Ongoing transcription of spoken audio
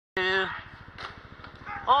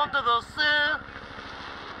under the sea.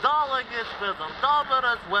 Darling, it's been a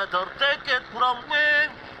marvelous weather, take it from me.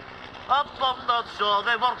 Up on the shore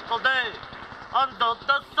they work all day, under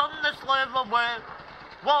the sun they slave away.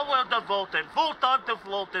 While we're devoted full time to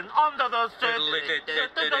floating under the sea.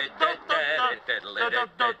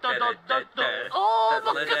 Oh,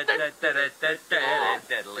 look at this!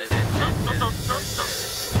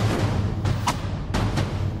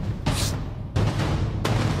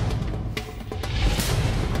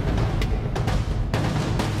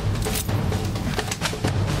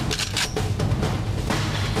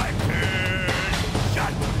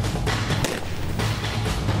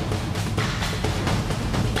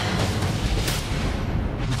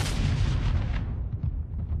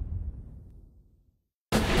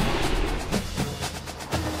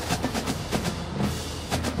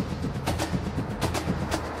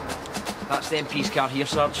 That's the MP's car here,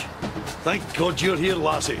 Sarge. Thank God you're here,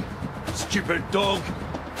 lassie. Stupid dog.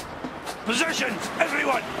 Positions,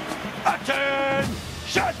 everyone! Attention!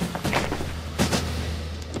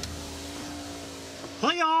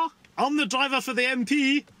 Hiya! I'm the driver for the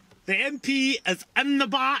MP. The MP is in the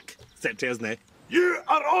back. Except he isn't he? You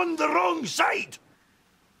are on the wrong side!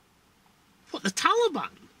 What, the Taliban?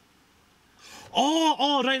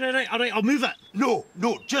 Oh, right, all right, I'll move it. No,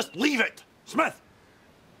 just leave it. Smith!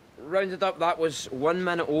 Rounded up, that was 1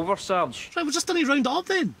 minute over, Sarge. Right, we're just going to round it up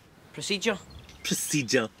then. Procedure?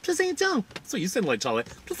 Procedure. That's what you sound like, Charlie.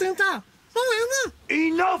 Procedure.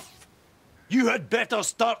 Enough! You had better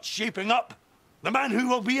start shaping up. The man who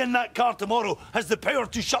will be in that car tomorrow has the power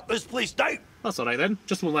to shut this place down. That's all right then.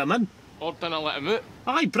 Just won't let him in. Or dinna let him out.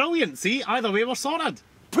 Aye, brilliant. See, either way we're sorted.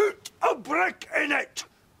 Put a brick in it.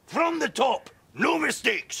 From the top. No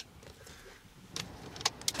mistakes.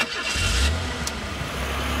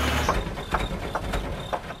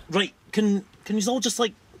 Right, can you all just,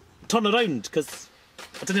 like, turn around? Because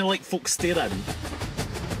I didn't like folks staring.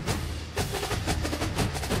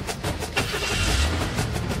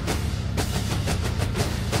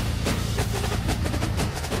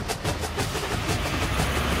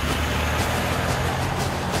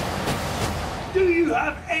 Do you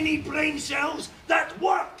have any brain cells that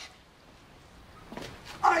work?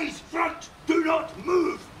 Eyes front, do not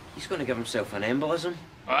move. He's going to give himself an embolism.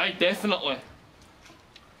 Aye, definitely.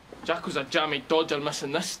 Jacko's a jammy dodger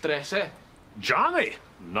missing this stress, eh? Jammy?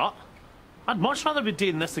 Not. I'd much rather be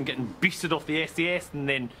doing this than getting beasted off the SAS and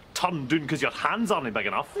then turned down because your hands aren't big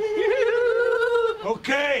enough.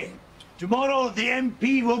 Okay. Tomorrow the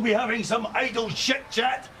MP will be having some idle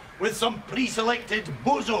chit-chat with some pre-selected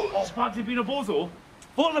bozos. Oh, fancy being a bozo?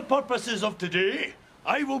 For the purposes of today,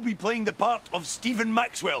 I will be playing the part of Stephen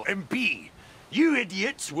Maxwell, MP. You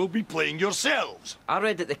idiots will be playing yourselves. I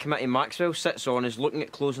read that the committee Maxwell sits on is looking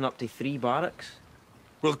at closing up to 3 barracks.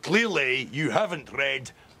 Well, clearly you haven't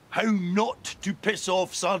read How Not to Piss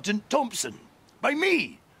Off Sergeant Thompson by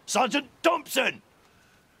me, Sergeant Thompson.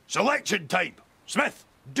 Selection time. Smith,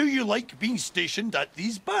 do you like being stationed at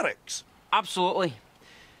these barracks? Absolutely.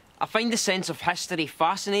 I find the sense of history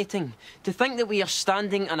fascinating. To think that we are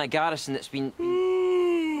standing in a garrison that's been...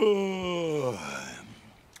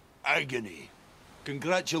 Agony.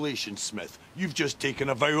 Congratulations, Smith. You've just taken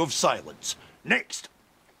a vow of silence. Next.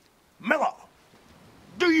 Miller.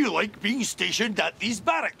 Do you like being stationed at these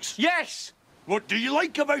barracks? Yes! What do you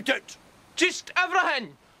like about it? Just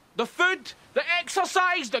everything. The food, the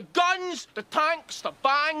exercise, the guns, the tanks, the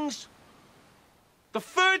bangs. The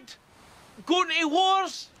food, going to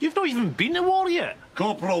wars. You've not even been to war yet.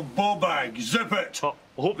 Corporal Bobag, zip it. Oh,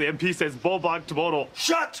 I hope the MP says Bobag tomorrow.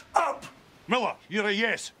 Shut up! Miller, you're a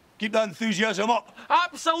yes. Keep that enthusiasm up.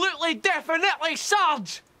 Absolutely, definitely,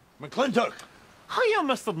 Sarge! McClintock. Hiya,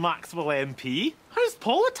 Mr. Maxwell MP. How's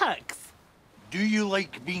politics? Do you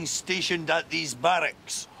like being stationed at these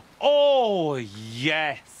barracks? Oh,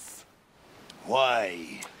 yes.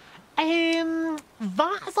 Why?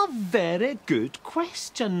 That is a very good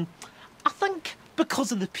question. I think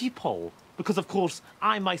because of the people. Because, of course,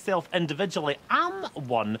 I myself individually am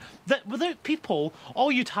one. That without people,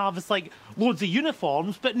 all you'd have is, like, loads of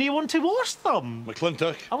uniforms, but no one to wash them.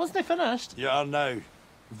 McClintock. I wasn't finished. You are now.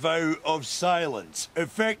 Vow of silence.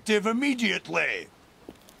 Effective immediately.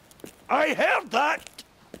 I heard that!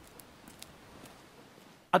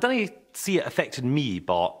 I don't see it affecting me,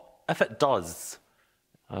 but if it does,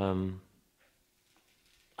 I know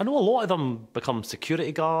a lot of them become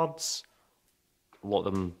security guards. A lot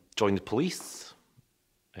of them join the police.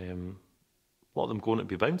 A lot of them going to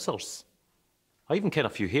be bouncers. I even ken a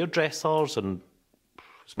few hairdressers, and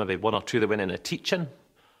there's maybe 1 or 2 that went into teaching.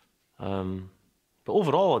 But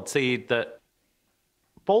overall, I'd say that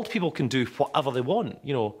bald people can do whatever they want,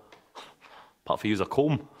 you know. Apart if I use a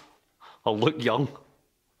comb, I'll look young.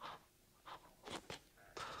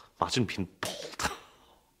 Imagine being bald.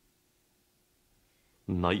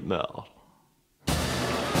 Nightmare.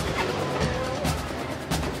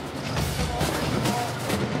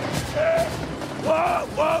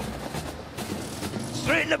 Whoa!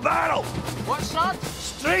 Straighten the barrel! What's that?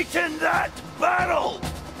 Straighten that barrel!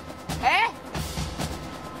 Eh?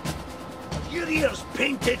 Your ears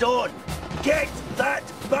painted on. Get that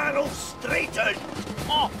barrel straightened!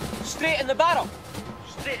 Oh, straight in the barrel.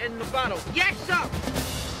 Straight in the barrel. Yes, sir.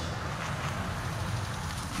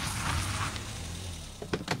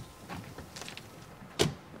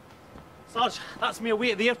 Sarge, that's me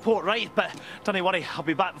away at the airport, right? But don't worry, I'll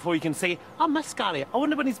be back before you can say, I miss Gary. I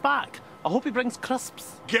wonder when he's back. I hope he brings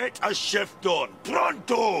crisps. Get a shift on.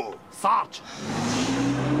 Pronto! Sarge!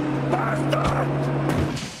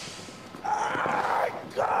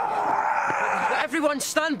 Everyone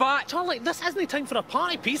stand back! Charlie, this isn't time for a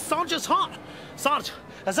party piece. Sarge is hurt. Sarge,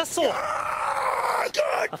 is this so? I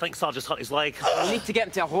think Sarge has hurt his leg. We need to get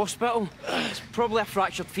him to a hospital. It's probably a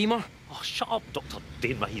fractured femur. Oh, shut up, Dr.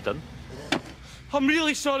 Dane Mahedon. I'm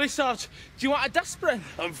really sorry, Sarge. Do you want a disprin?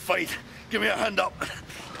 I'm fine. Give me a hand up.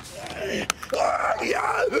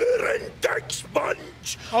 Yeah, hoorin' dick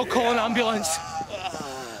sponge! I'll call an ambulance.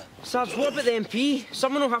 Sarge, what about the MP?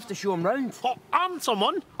 Someone will have to show him round. Oh, I'm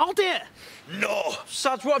someone. I'll do it. No,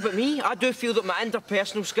 Sarge, what about me? I do feel that my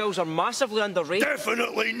interpersonal skills are massively underrated.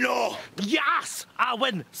 definitely no. Yes, I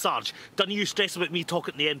win, Sarge. Don't you stress about me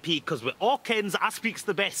talking to the MP, because with all kens, I speaks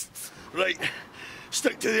the best. Right,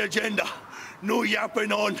 stick to the agenda. No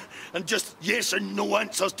yapping on, and just yes and no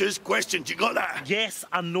answers to his questions. You got that? Yes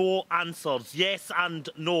and no answers. Yes and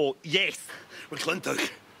no. Yes.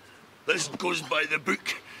 McClintock, this goes by the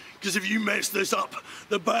book. Because if you mess this up,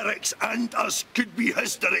 the barracks and us could be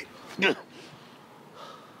history.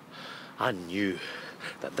 I knew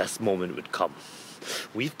that this moment would come.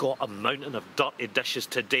 We've got a mountain of dirty dishes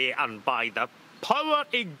today, and by the power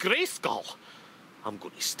of Grayskull, I'm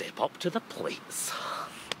going to step up to the plates.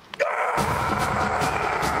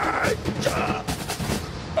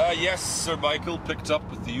 Yes, Sir Michael, picked up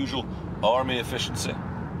with the usual army efficiency.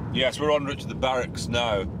 Yes, we're en route to the barracks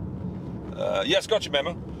now. Yes, got your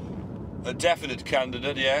memo. A definite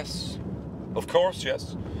candidate, yes. Of course,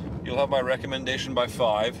 yes. You'll have my recommendation by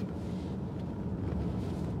 5.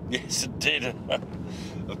 Yes, indeed.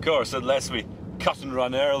 Of course, unless we cut and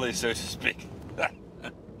run early, so to speak.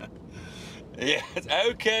 Yes,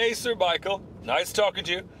 okay, Sir Michael. Nice talking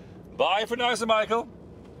to you. Bye for now, Sir Michael.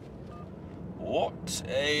 What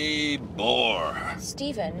a bore.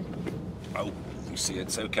 Stephen. Oh, Lucy,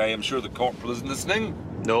 it's okay. I'm sure the corporal isn't listening.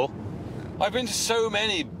 No. I've been to so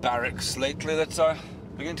many barracks lately that I'm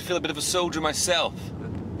beginning to feel a bit of a soldier myself.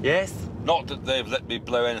 Yes? Not that they've let me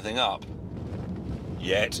blow anything up.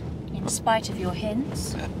 Yet. In spite of your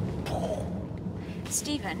hints.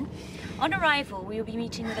 Stephen, on arrival, we will be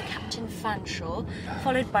meeting with a Captain Fanshawe,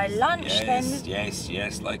 followed by lunch, then...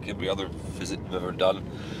 Yes, like every other visit we've ever done.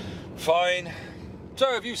 Fine.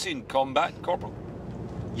 So, have you seen combat, Corporal?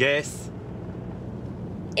 Yes.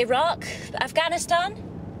 Iraq, Afghanistan?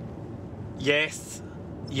 Yes.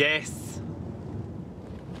 Yes.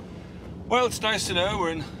 Well, it's nice to know we're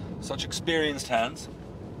in such experienced hands.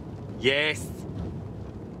 Yes.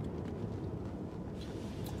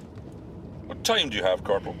 What time do you have,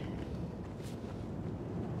 Corporal?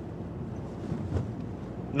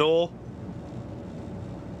 No.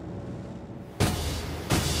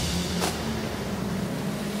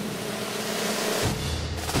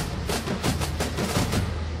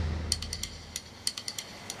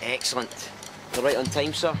 Excellent. You're right on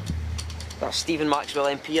time, sir. That's Stephen Maxwell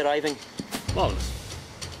MP arriving. Well,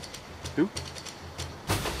 who?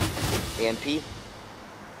 The MP.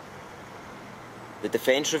 The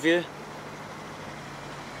Defence Review.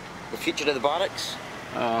 The future of the barracks.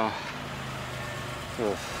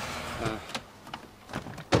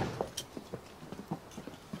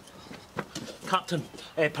 Captain,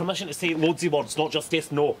 permission to say loads of words, not just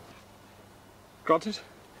yes, no. Granted.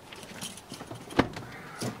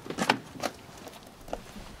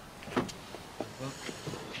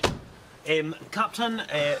 Captain,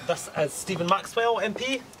 this is Stephen Maxwell,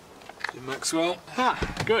 MP. Maxwell. Ah,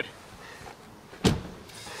 good.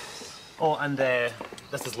 Oh, and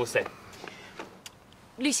this is Lucy.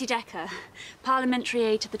 Lucy Decker, Parliamentary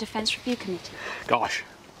Aide to the Defence Review Committee. Gosh.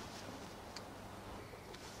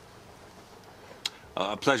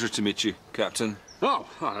 A pleasure to meet you, Captain. Oh,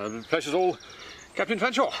 the pleasure's all Captain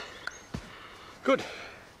Fanshawe. Good.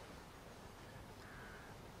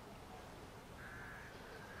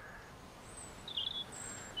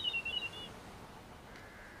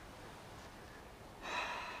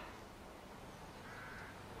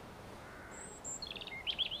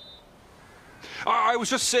 I was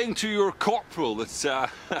just saying to your corporal that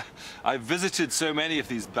I've visited so many of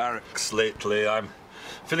these barracks lately. I'm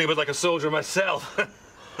feeling a bit like a soldier myself.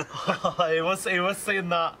 he was saying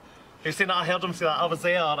that. He was saying that. I heard him say that. I was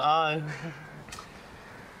there. Aye.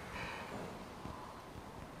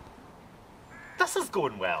 This is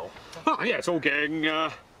going well. Oh, yeah, it's all going.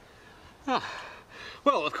 Well,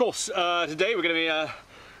 of course, today we're going to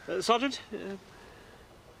be Sergeant.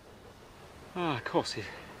 Of course, he's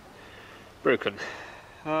broken.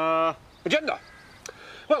 Agenda.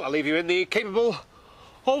 Well, I'll leave you in the capable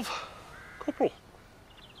of corporal.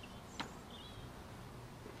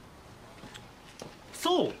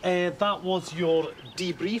 So, that was your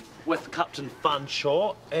debrief with Captain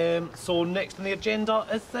Fanshawe. So next on the agenda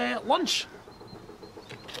is lunch.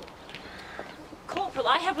 Corporal,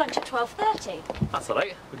 I have lunch at 12:30. That's all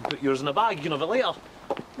right. We can put yours in a bag. You can have it later.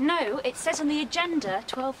 No, it says on the agenda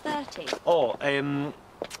 12:30. Oh,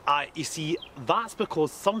 you see, that's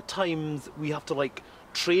because sometimes we have to, like,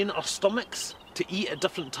 train our stomachs to eat at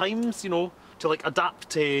different times, you know, to, like,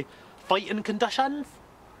 adapt to fighting conditions.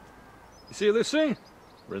 You see, Lucy?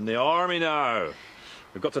 We're in the army now.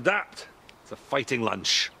 We've got to adapt. It's a fighting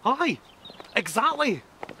lunch. Aye, exactly.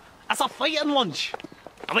 It's a fighting lunch.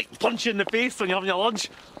 I might punch you in the face when you're having your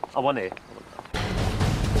lunch. I want to.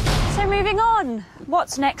 So moving on.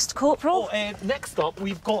 What's next, Corporal? Oh, next up,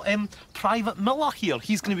 we've got Private Miller here.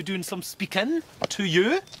 He's going to be doing some speaking to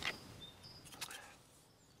you.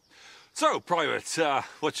 So, Private,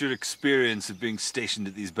 what's your experience of being stationed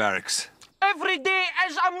at these barracks? Every day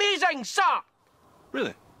is amazing, sir!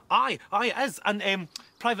 Really? Aye, it is. And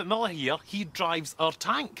Private Miller here, he drives our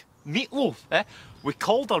tank. Meatloaf, eh? We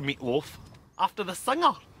called our Meatloaf after the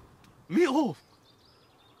singer. Meatloaf.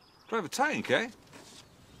 Drive a tank, eh?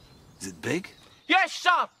 Is it big? Yes,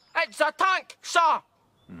 sir! It's a tank, sir!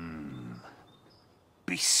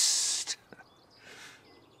 Beast.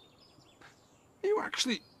 Are you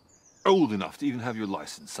actually old enough to even have your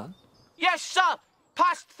license, son? Yes, sir!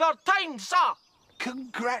 Past 13, sir!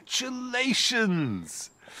 Congratulations!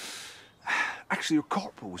 Actually, your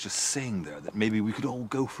corporal was just saying there that maybe we could all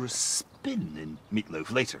go for a spin in Meatloaf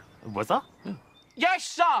later. Was that? Yeah. Yes,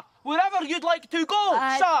 sir! Wherever you'd like to go,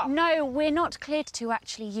 sir! No, we're not cleared to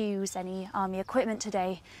actually use any army equipment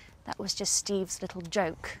today. That was just Steve's little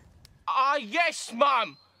joke. Yes,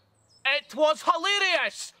 ma'am! It was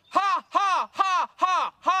hilarious! Ha, ha, ha,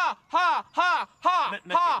 ha, ha, ha, ha, ha,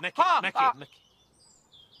 Mickey.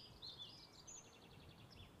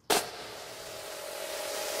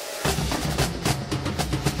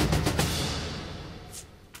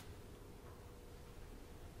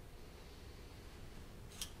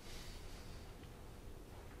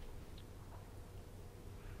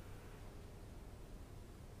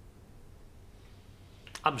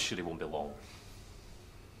 I'm sure he won't be long.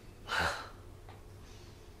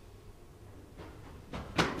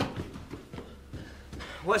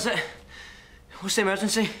 What's it? What's the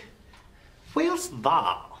emergency? Where's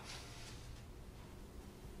that?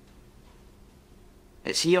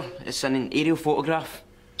 It's here. It's an aerial photograph.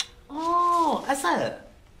 Oh, is it?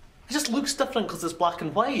 It just looks different because it's black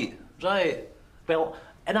and white. Right. Well,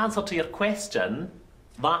 in answer to your question,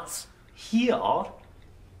 that's here,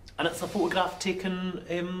 and it's a photograph taken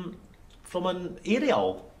from an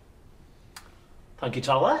aerial. Thank you,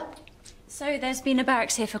 Charlie. So there's been a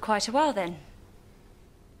barracks here for quite a while then?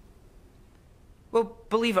 Well,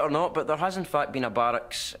 believe it or not, but there has in fact been a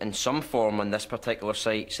barracks in some form on this particular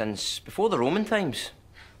site since before the Roman times.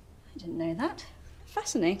 I didn't know that.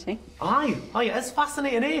 Fascinating. Aye, it is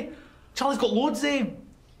fascinating, eh? Charlie's got loads of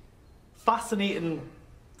fascinating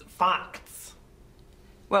facts.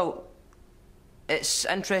 Well, it's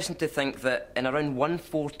interesting to think that in around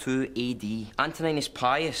 142 AD, Antoninus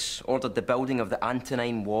Pius ordered the building of the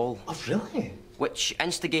Antonine Wall. Oh, really? Which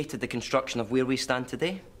instigated the construction of where we stand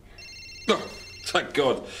today. Oh, thank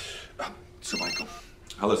God. Sir Michael.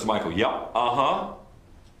 Hello, Sir Michael. Yeah. Uh-huh.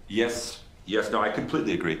 Yes. Yes, no, I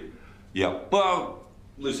completely agree. Yeah. Well,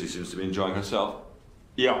 Lucy seems to be enjoying herself.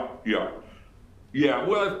 Yeah. Yeah,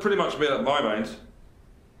 well, I've pretty much made up my mind.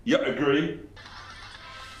 Yeah, agree.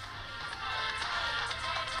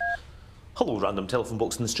 Hello, random telephone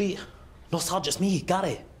box in the street. No, Sarge, it's me,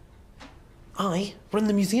 Gary. Aye, we're in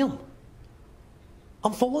the museum.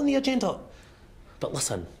 I'm following the agenda. But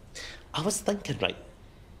listen, I was thinking, right.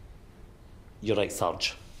 You're right,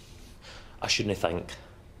 Sarge. I shouldn't think.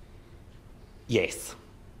 Yes,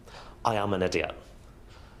 I am an idiot.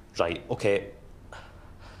 Right, okay.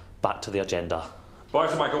 Back to the agenda. Bye,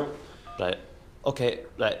 Sir Michael. Right, okay,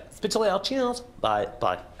 right. Speak to you later. Cheers. Bye.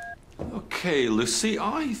 Okay, Lucy,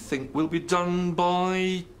 I think we'll be done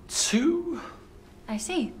by 2. I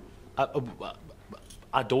see.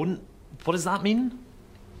 I don't. What does that mean?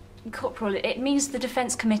 Corporal, it means the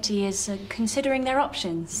Defence Committee is considering their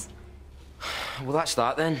options. Well, that's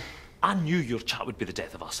that then. I knew your chat would be the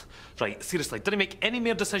death of us. Right, seriously, didn't make any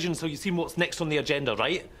more decisions till you seen what's next on the agenda,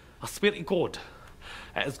 right? I swear to God,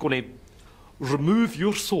 it is going to remove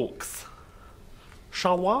your socks.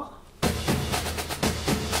 Shall we?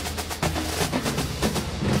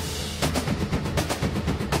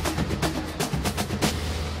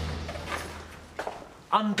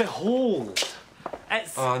 And behold,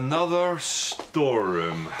 it's... Another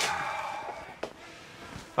storeroom.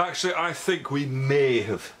 Actually, I think we may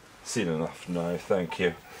have seen enough now, thank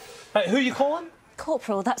you. Who are you calling?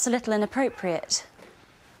 Corporal, that's a little inappropriate.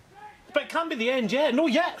 But it can't be the end yet. No,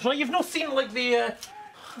 yet, right? You've not seen, like, the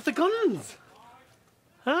guns.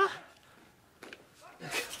 Huh?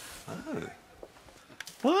 Oh.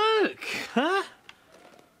 Look, huh?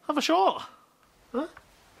 Have a shot. Huh?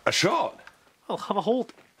 A shot? I'll have a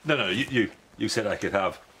hold. No, you said I could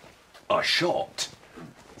have a shot.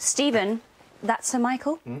 Stephen, that's Sir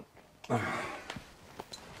Michael?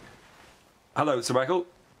 Hello, Sir Michael.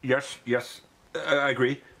 Yes, I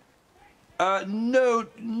agree. No,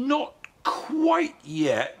 not quite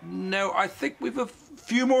yet. No, I think we've a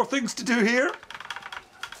few more things to do here.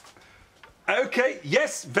 Okay,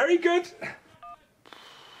 yes, very good.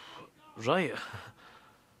 Right.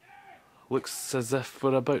 Looks as if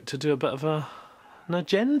we're about to do a bit of an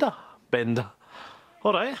agenda bender.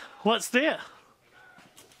 All right, let's do it.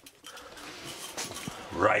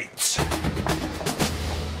 Right.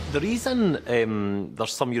 The reason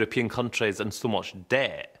there's some European countries in so much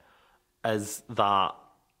debt is that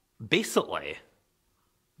basically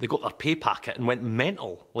they got their pay packet and went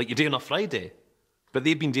mental, like you do on a Friday. But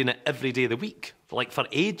they've been doing it every day of the week, like for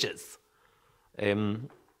ages.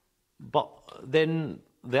 But then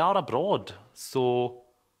they are abroad, so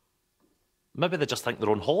maybe they just think they're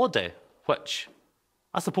on holiday, which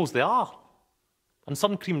I suppose they are. And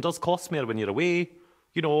sun cream does cost more when you're away.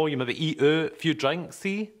 You know, you maybe eat out, a few drinks,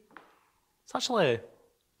 see? It's actually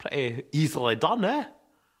pretty easily done, eh?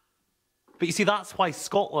 But you see, that's why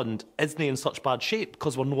Scotland isn't in such bad shape,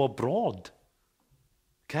 because we're no abroad.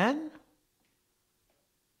 Ken?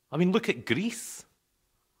 I mean, look at Greece.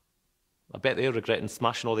 I bet they're regretting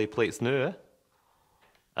smashing all their plates now, eh?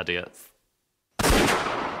 Idiots.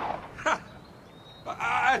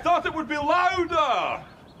 I thought it would be louder.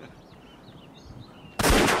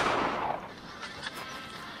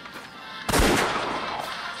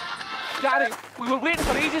 Gary, we were waiting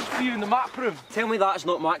for ages for you in the map room. Tell me that's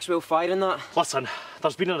not Maxwell firing that. Listen,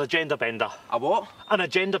 there's been an agenda bender. A what? An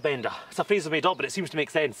agenda bender. It's a phrase I made up, but it seems to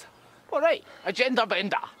make sense. All right, agenda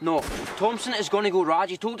bender. No, Thompson is going to go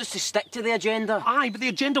Raj. He told us to stick to the agenda. Aye, but the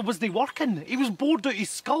agenda wasn't working. He was bored out his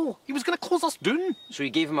skull. He was going to close us down. So he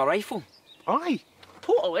gave him a rifle? Aye.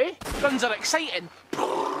 Totally. Guns are exciting.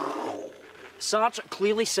 Sarge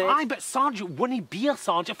clearly said... Aye, but Sarge wouldn't be a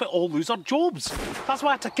Sarge if we all lose our jobs. That's why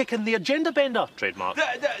I had to kick in the agenda bender. Trademark.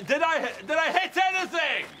 Did I hit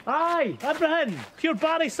anything? Aye, Ibrahim. Pure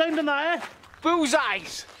Barry sounding that, eh?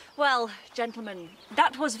 Bullseyes. Well, gentlemen,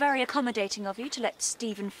 that was very accommodating of you to let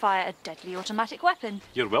Stephen fire a deadly automatic weapon.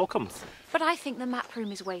 You're welcome. But I think the map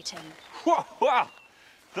room is waiting. Well,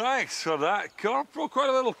 thanks for that, Corporal. Quite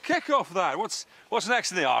a little kick-off that. What's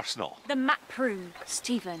next in the arsenal? The map room,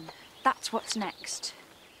 Stephen. That's what's next.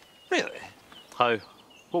 Really? How?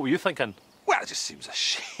 What were you thinking? Well, it just seems a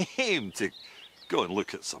shame to go and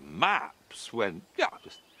look at some maps when, yeah, I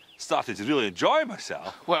just started to really enjoy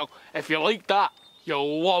myself. Well, if you like that,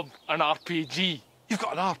 you'll love an RPG. You've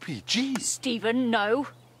got an RPG? Stephen, no.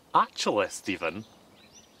 Actually, Stephen,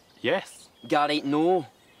 yes. Gary, no.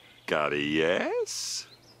 Gary, yes?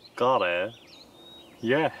 Gary,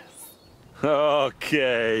 yes.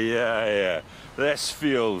 Okay, yeah. This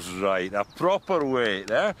feels right. A proper weight,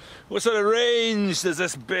 eh? What sort of range does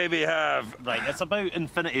this baby have? Right, it's about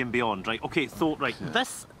infinity and beyond, right? Okay, so, right,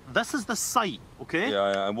 this is the site, okay?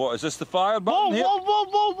 Yeah, and what, is this the fire button here?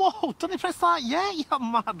 Whoa! Don't press that yet, you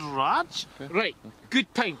mad Raj. Right,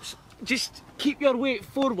 good times. Just keep your weight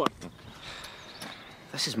forward.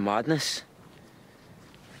 This is madness.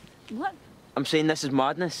 What? I'm saying this is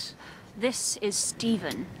madness. This is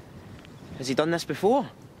Stephen. Has he done this before?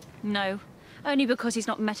 No. Only because he's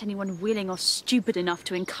not met anyone willing or stupid enough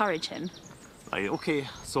to encourage him. Right, okay,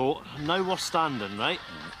 so now we're standing, right?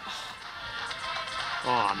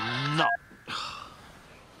 Oh, no.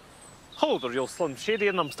 Hello there, real Slim Shady,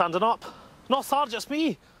 and I'm standing up. Not Sarge, it's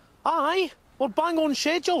me. Aye, we're bang on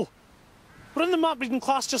schedule. We're in the map reading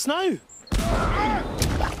class just now.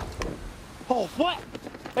 Oh, what?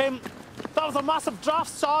 That was a massive draft,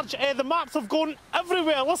 Sarge. The maps have gone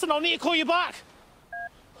everywhere. Listen, I'll need to call you back.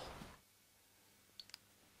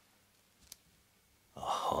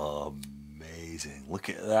 Oh, amazing. Look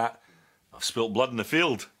at that. I've spilt blood in the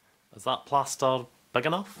field. Is that plaster big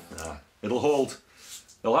enough? It'll hold.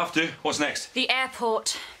 They'll have to. What's next? The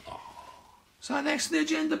airport. Is that next on the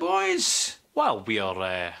agenda, boys? Well, we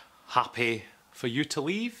are happy for you to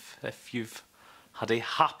leave if you've had a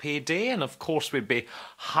happy day, and of course we'd be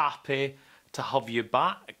happy to have you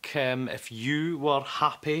back if you were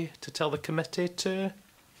happy to tell the committee to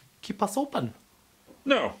keep us open.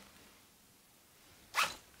 No.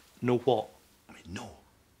 No what? I mean, no.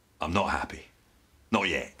 I'm not happy. Not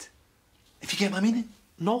yet. If you get my meaning?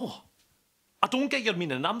 No. I don't get your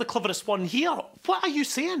meaning. I'm the cleverest one here. What are you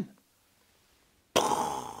saying?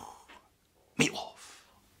 Meatloaf.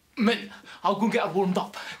 Mint, I'll go and get her warmed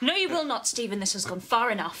up. No, you will not, Stephen. This has gone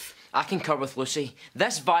far enough. I concur with Lucy.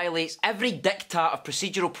 This violates every diktat of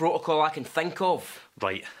procedural protocol I can think of.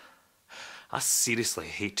 Right. I seriously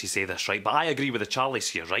hate to say this, right, but I agree with the Charlies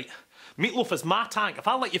here, right? Meatloaf is my tank. If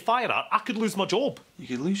I let you fire her, I could lose my job. You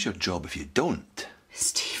could lose your job if you don't.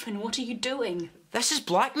 Stephen, what are you doing? This is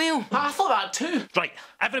blackmail. I thought that too. Right,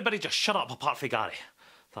 everybody just shut up apart from Gary.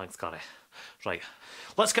 Thanks, Gary. Right,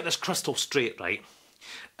 let's get this crystal straight, right?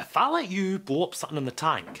 If I let you blow up something in the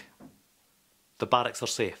tank, the barracks are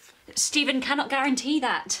safe. Stephen cannot guarantee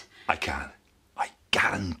that. I can. I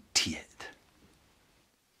guarantee it.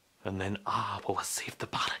 And then I will have saved the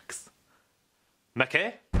barracks.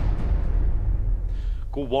 Mickey?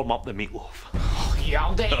 Go warm up the meatloaf. Yeah,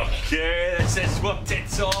 I'll do it. Okay, this is what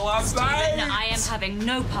it's all about. Stephen, I am having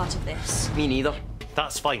no part of this. Me neither.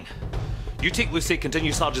 That's fine. You take Lucy,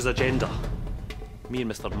 continue Sarge's agenda. Me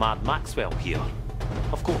and Mr. Mad Maxwell here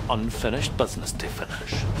have got unfinished business to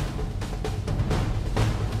finish.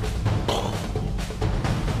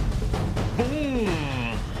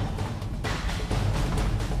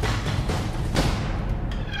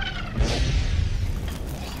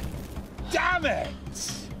 Damn it!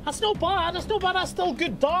 That's not bad, that's still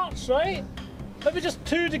good darts, right? Maybe just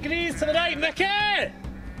 2 degrees to the right, Mickey!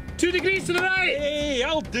 2 degrees to the right! Hey,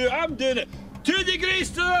 I'm doing it. 2 degrees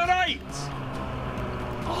to the right!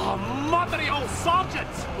 Oh, mother old sergeant!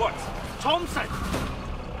 What? Thompson!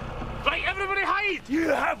 Right, everybody hide! You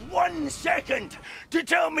have 1 second to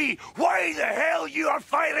tell me why the hell you are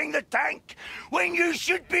firing the tank when you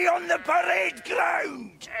should be on the parade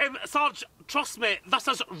ground. Sarge, trust me, this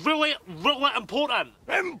is really, really important.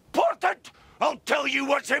 Important? I'll tell you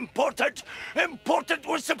what's important. Important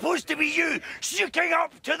was supposed to be you sticking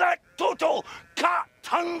up to that total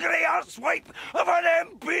cat-hungry arsewipe of an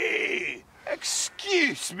MP.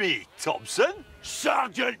 Excuse me, Thompson.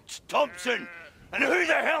 Sergeant Thompson. And who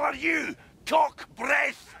the hell are you, cock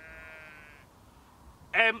breath?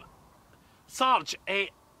 Sarge,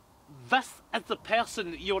 this is the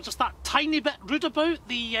person you were just that tiny bit rude about,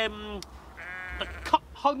 the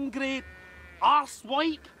cut-hungry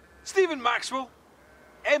arsewipe. Stephen Maxwell,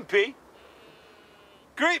 MP.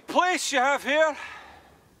 Great place you have here.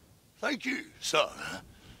 Thank you, sir.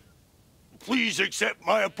 Please accept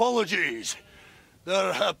my apologies.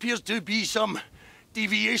 There appears to be some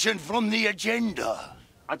deviation from the agenda.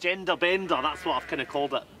 Agenda bender, that's what I've kind of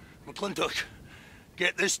called it. McClintock,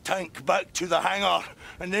 get this tank back to the hangar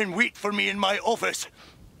and then wait for me in my office.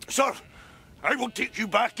 Sir, I will take you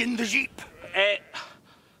back in the Jeep.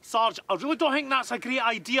 Sarge, I really don't think that's a great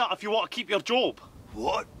idea if you want to keep your job.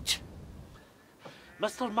 What?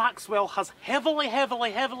 Mr. Maxwell has heavily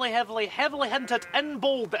hinted in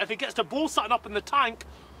bold that if he gets to blow something up in the tank,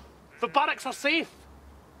 the barracks are safe.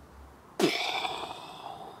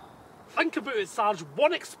 Think about it, Sarge.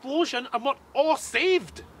 1 explosion and we're all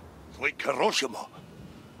saved. Like Hiroshima.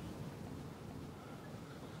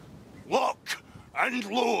 Lock and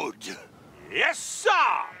load. Yes,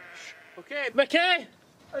 Sarge. Okay, Mickey?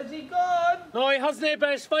 Has he gone? No, he hasn't,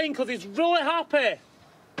 but it's fine because he's really happy.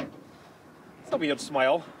 It's a weird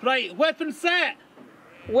smile. Right, weapon set.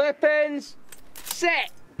 Weapons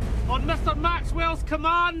set. On Mr. Maxwell's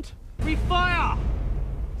command, we fire.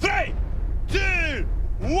 3, 2,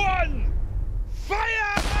 1,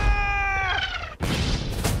 fire!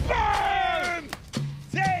 Boom!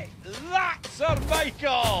 Take that, Sir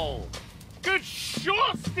Michael! Good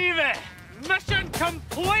shot, Stevie! Mission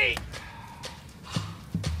complete!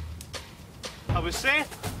 Are we safe?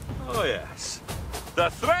 Oh, yes. The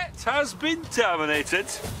threat has been terminated.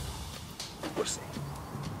 We're safe.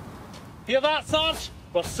 Hear that, Sarge?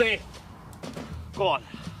 We're safe. Go on.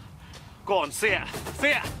 Go on, say it.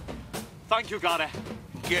 Say it. Thank you, Gary.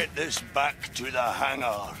 Get this back to the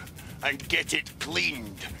hangar and get it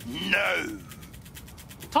cleaned now.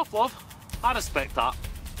 Tough love. I respect that.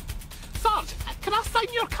 Sarge, can I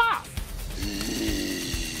sign your card?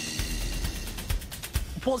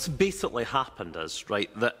 what's basically happened is, right,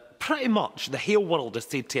 that pretty much the whole world has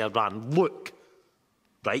said to Iran, look,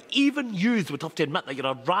 right, even yous would have to admit that you're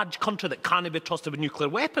a raj country that can't be trusted with nuclear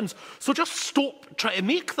weapons, so just stop trying to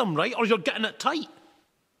make them, right, or you're getting it tight.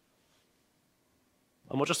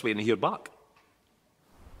 And we're just waiting to hear back.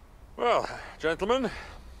 Well, gentlemen,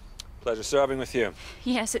 pleasure serving with you.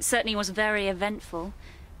 Yes, it certainly was very eventful.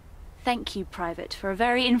 Thank you, Private, for a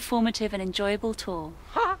very informative and enjoyable tour.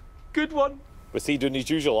 Ha! Good one. Was he doing his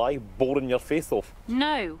usual, boring your face off?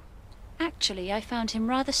 No. Actually, I found him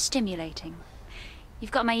rather stimulating.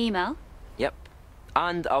 You've got my email? Yep.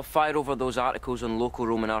 And I'll fire over those articles on local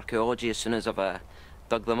Roman archaeology as soon as I've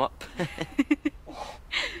dug them up.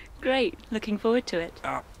 Great. Looking forward to it.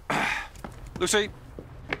 Lucy.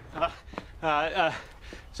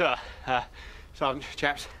 Sergeant,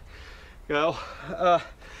 chaps, girl,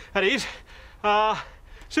 that is,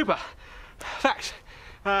 super. Thanks,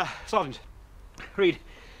 Sergeant. Read.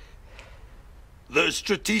 The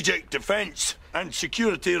Strategic Defence and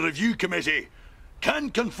Security Review Committee can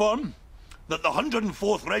confirm that the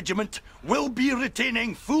 104th Regiment will be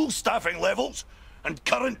retaining full staffing levels and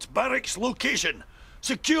current barracks location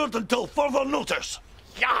secured until further notice.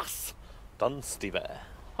 Yes! Done, Stevie.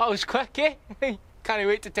 That was quick, eh? Can't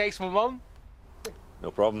wait to text my mum.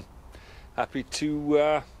 No problem. Happy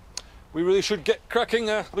to, we really should get cracking,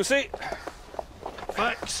 Lucy.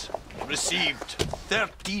 Facts received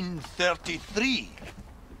 1333.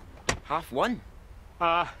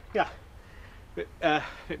 1:30. Yeah.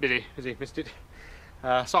 Busy, missed it.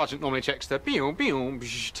 Sergeant normally checks the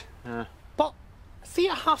But, see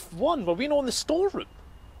at 1:30, were we not in the storeroom?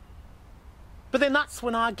 But then that's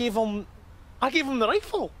when I gave him the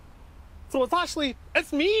rifle. So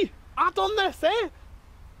it's me. I done this, eh?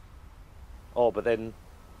 Oh, but then,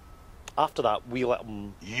 after that, we let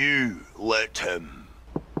him... You let him.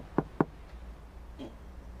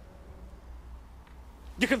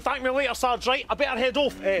 You can thank me later, Sarge, right? I better head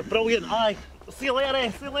off. Brilliant, aye. See you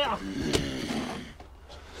later, see you later.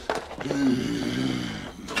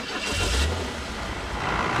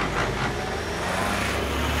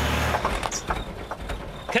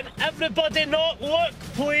 Can everybody not look,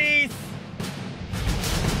 please?